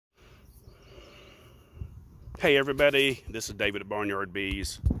Hey everybody, this is David at BarnYard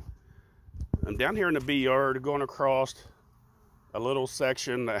Bees. I'm down here in the bee yard going across a little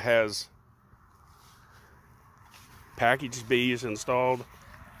section that has packaged bees installed,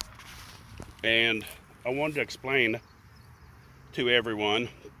 and I wanted to explain to everyone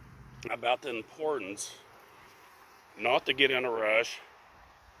about the importance not to get in a rush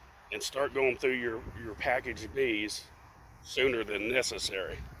and start going through your packaged bees sooner than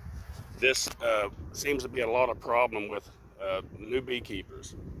necessary. This seems to be a lot of problem with new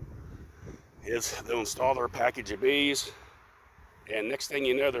beekeepers. They'll install their package of bees, and next thing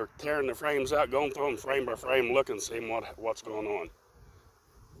you know, they're tearing the frames out, going through them frame by frame, looking, seeing what's going on.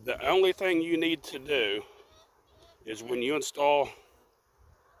 The only thing you need to do is when you install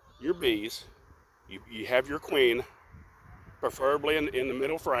your bees, you have your queen, preferably in the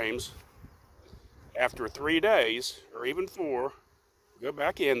middle frames. After 3 days, or even 4, go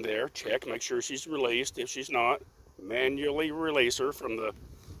back in there, check, make sure she's released. If she's not, manually release her from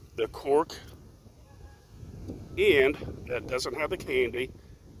the cork end that doesn't have the candy,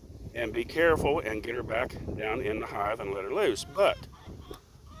 and be careful and get her back down in the hive and let her loose. But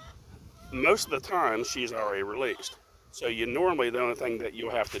most of the time, she's already released. So normally the only thing that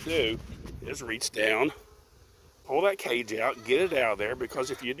you'll have to do is reach down, pull that cage out, get it out of there, because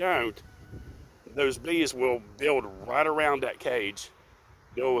if you don't, those bees will build right around that cage.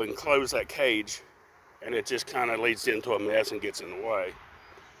 They'll enclose that cage, and it just kind of leads into a mess and gets in the way.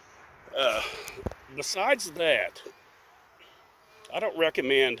 Besides that, I don't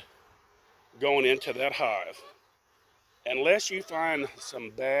recommend going into that hive unless you find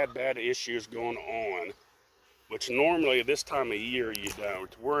some bad issues going on, which normally this time of year you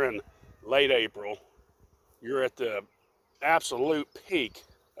don't. We're in late April. You're at the absolute peak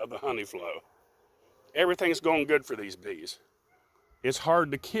of the honey flow. Everything's going good for these bees. It's hard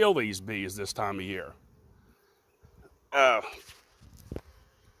to kill these bees this time of year. I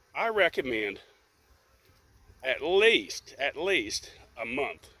recommend at least a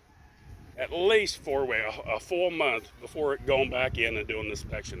month, at least a full month before going back in and doing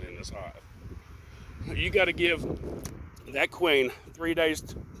inspection in this hive. You got to give that queen 3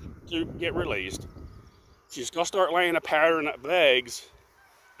 days to get released. She's going to start laying a pattern of eggs.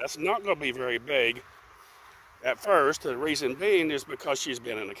 That's not going to be very big at first. The reason being is because she's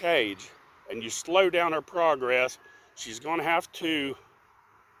been in a cage, and you slow down her progress. She's going to have to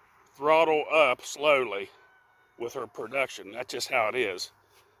throttle up slowly with her production. That's just how it is.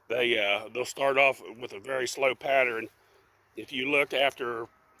 They'll start off with a very slow pattern. If you look after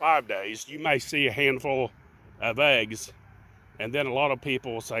 5 days, you may see a handful of eggs, and then a lot of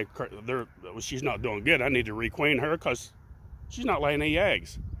people will say, she's not doing good, I need to requeen her because she's not laying any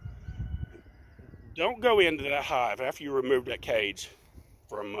eggs. Don't go into that hive after you remove that cage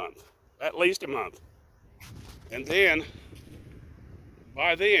for a month, at least a month. And then,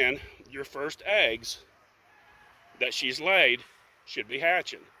 by then, your first eggs that she's laid should be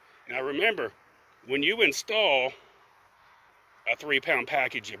hatching. Now remember, when you install a 3-pound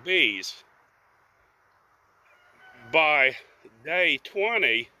package of bees, by day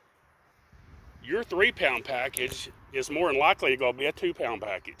 20, your 3-pound package is more than likely going to be a 2-pound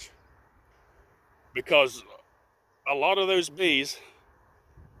package. Because a lot of those bees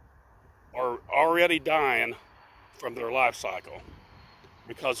are already dying from their life cycle,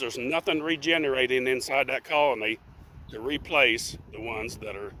 because there's nothing regenerating inside that colony to replace the ones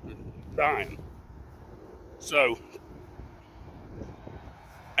that are dying. So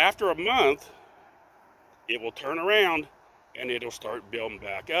after a month, it will turn around and it'll start building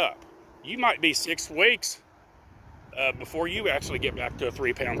back up. You might be 6 weeks before you actually get back to a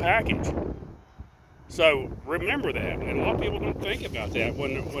 3-pound package. So remember that, and a lot of people don't think about that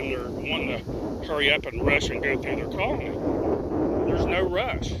when they're wanting to hurry up and rush and go through their colony. There's no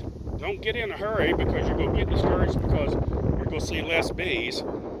rush. Don't get in a hurry, because you're going to get discouraged because you're going to see less bees.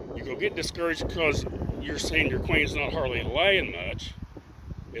 You're going to get discouraged because you're seeing your queen's not hardly laying much.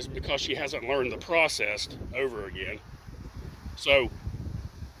 It's because she hasn't learned the process over again. So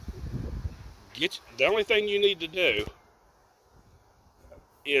the only thing you need to do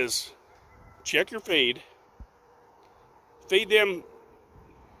is check your feed. Feed them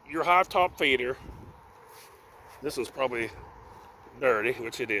your hive top feeder. This one's probably dirty,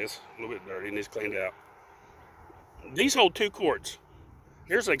 which it is, a little bit dirty, needs cleaned out. These hold 2 quarts.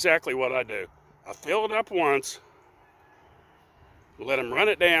 Here's exactly what I do. I fill it up once, let them run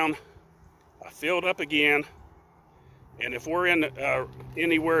it down, I fill it up again, and if we're in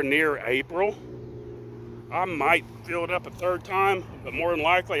anywhere near April, I might fill it up a 3rd time, but more than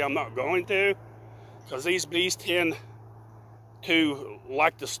likely I'm not going to, because these bees tend to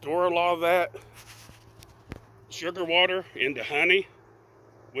like to store a lot of that sugar water into honey,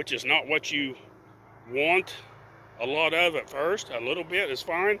 which is not what you want a lot of at first. A little bit is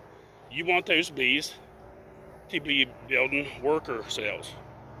fine. You want those bees to be building worker cells.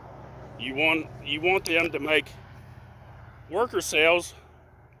 You want them to make worker cells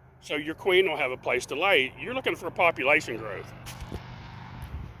so your queen will have a place to lay. You're looking for population growth.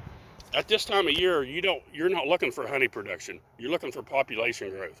 At this time of year, you're not looking for honey production. You're looking for population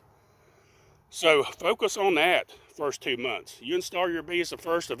growth. So focus on that first 2 months. You install your bees the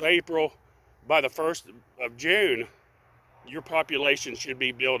 1st of April. By the 1st of June, your population should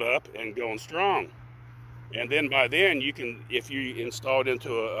be built up and going strong. And then by then, you can, if you install it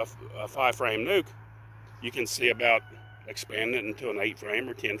into a 5-frame nuke, you can see about expanding it into an 8-frame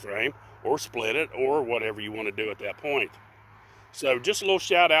or 10-frame, or split it, or whatever you want to do at that point. So just a little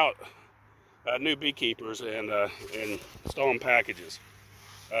shout out, new beekeepers and installing packages.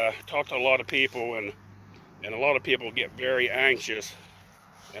 Talk to a lot of people, and a lot of people get very anxious,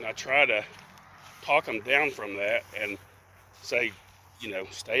 and I try to talk them down from that and say, you know,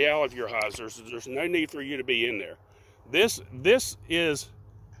 stay out of your hives. There's no need for you to be in there. This is,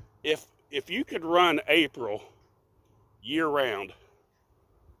 if you could run April year round,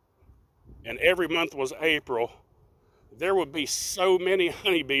 and every month was April, there would be so many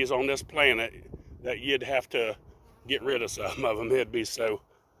honeybees on this planet that you'd have to get rid of some of them. It'd be so,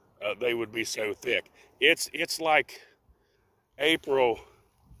 they would be so thick. It's like April,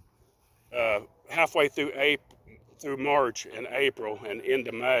 halfway through March and April and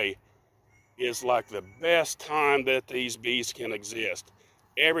into May is like the best time that these bees can exist.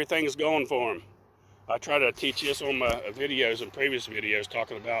 Everything's going for them. I try to teach this on my videos and previous videos,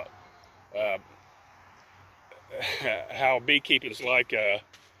 talking about how beekeeping's like a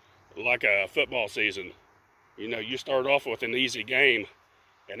football season. You know, you start off with an easy game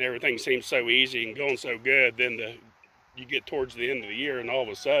and everything seems so easy and going so good, then you get towards the end of the year and all of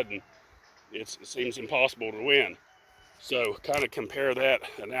a sudden it seems impossible to win. So kind of compare that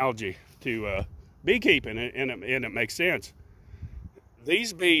analogy to beekeeping, and it makes sense.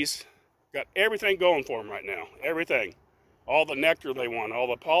 These bees got everything going for them right now. Everything. All the nectar they want, all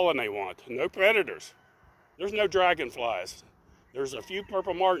the pollen they want. No predators. There's no dragonflies. There's a few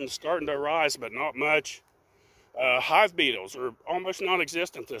purple martins starting to rise, but not much. Hive beetles are almost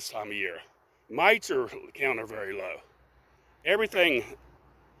non-existent this time of year. Mites are counted very low. Everything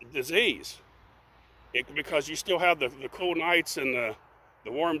disease. Because you still have the cool nights and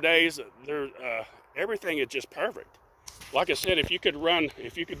the warm days. Everything is just perfect. Like I said, if you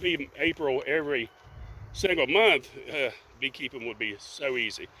could be April every single month, beekeeping would be so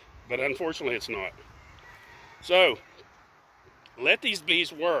easy. But unfortunately, it's not. So let these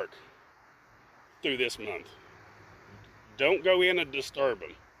bees work through this month. Don't go in and disturb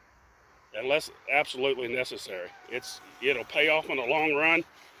them unless absolutely necessary. It'll pay off in the long run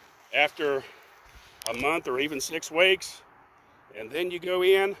after a month or even 6 weeks, and then you go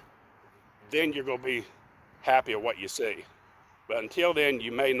in, then you're going to be happy at what you see. But until then,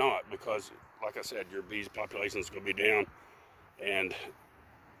 you may not, because like I said, your bees population is going to be down. And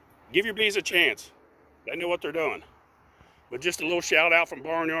give your bees a chance. They know what they're doing. But just a little shout out from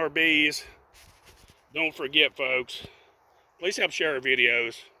BarnYard Bees. Don't forget, folks, please help share our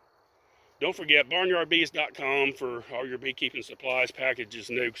videos. Don't forget BarnYardBees.com for all your beekeeping supplies, packages,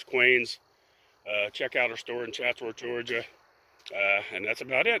 nukes, queens. Check out our store in Chatsworth, Georgia. And that's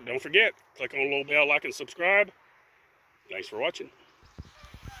about it. Don't forget, click on the little bell, like, and subscribe. Thanks for watching.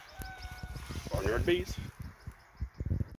 BarnYard Bees.